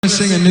I'm going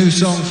to sing a new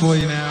song for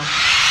you now.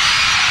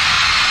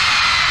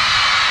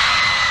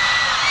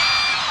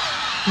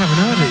 You haven't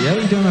heard it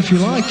yet, you don't know if you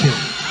like it.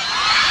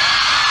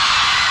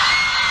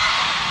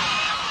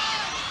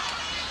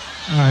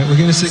 Alright, we're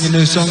going to sing a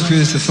new song for you.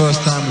 This is the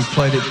first time we've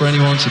played it for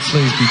anyone, so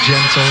please be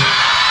gentle.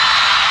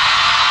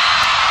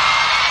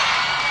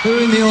 Who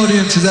in the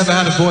audience has ever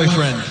had a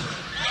boyfriend?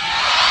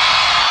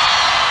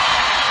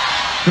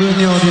 Who in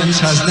the audience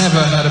has never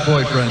had a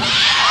boyfriend?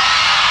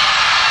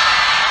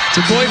 To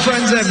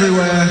boyfriends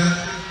everywhere.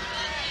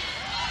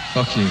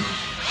 Fuck you.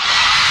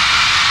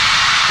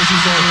 This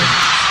is boyfriend.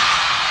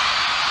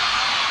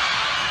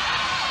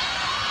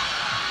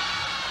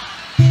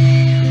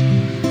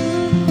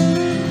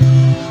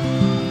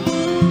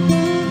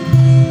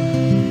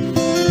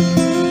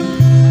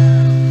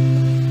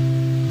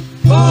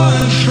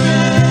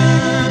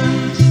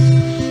 Boyfriends,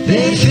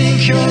 they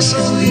think you're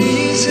so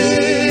easy.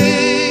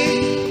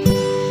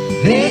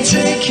 They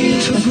take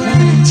you for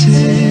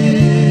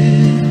granted.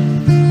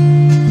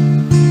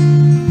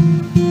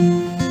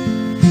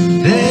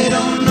 They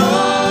don't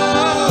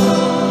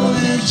know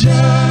they're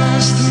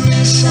just a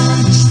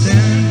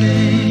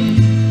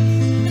misunderstanding.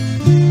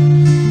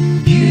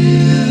 You're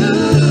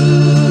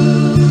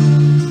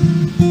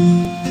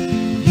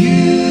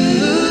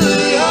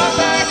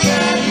back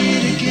at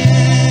it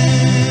again.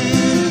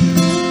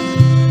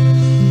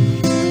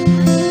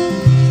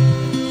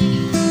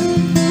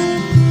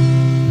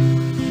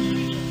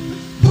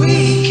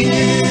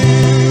 Weekend,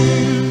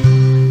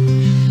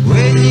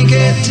 when you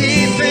get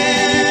deep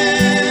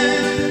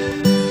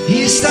in,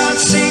 you start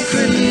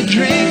secretly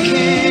drinking.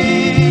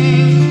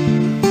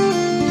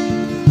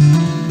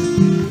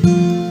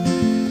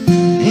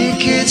 It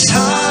gets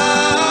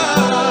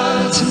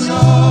hard to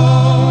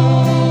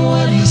know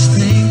what he's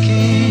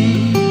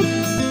thinking.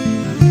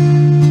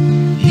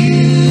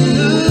 You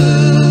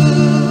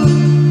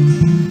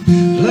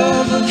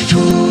love a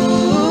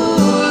fool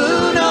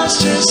who knows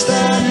just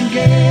how to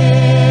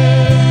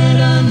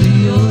get under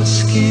your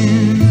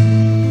skin.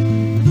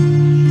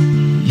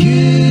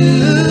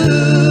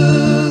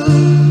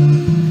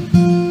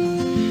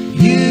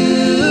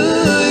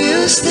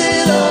 You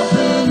still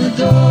open the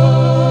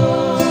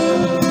door.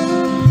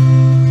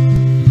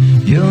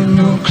 You're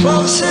no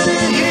closer to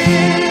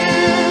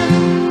him.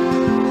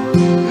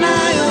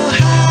 Now you're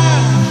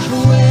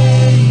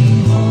halfway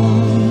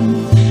home,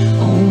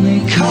 only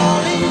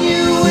calling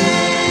you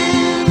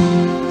in.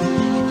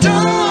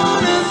 Don't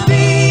wanna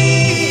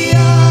be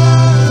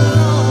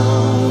alone.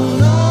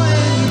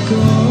 Where you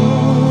go?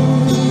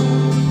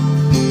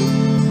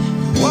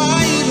 Why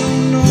you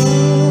don't know?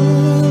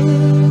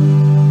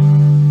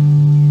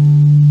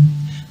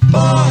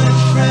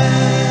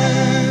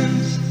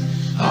 Boyfriends,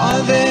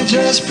 are they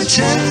just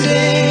pretending?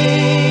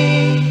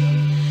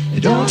 They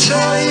don't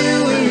tell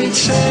you where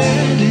it's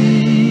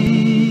heading.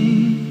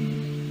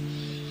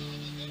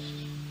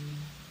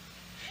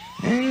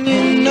 And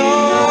you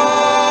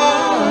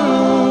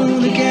know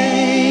the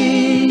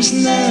game's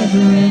never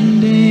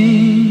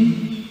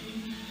ending.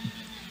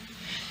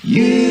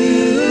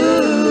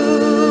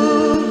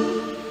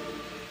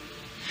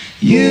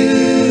 You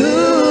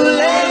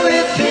lay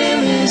with him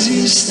as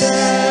you stay.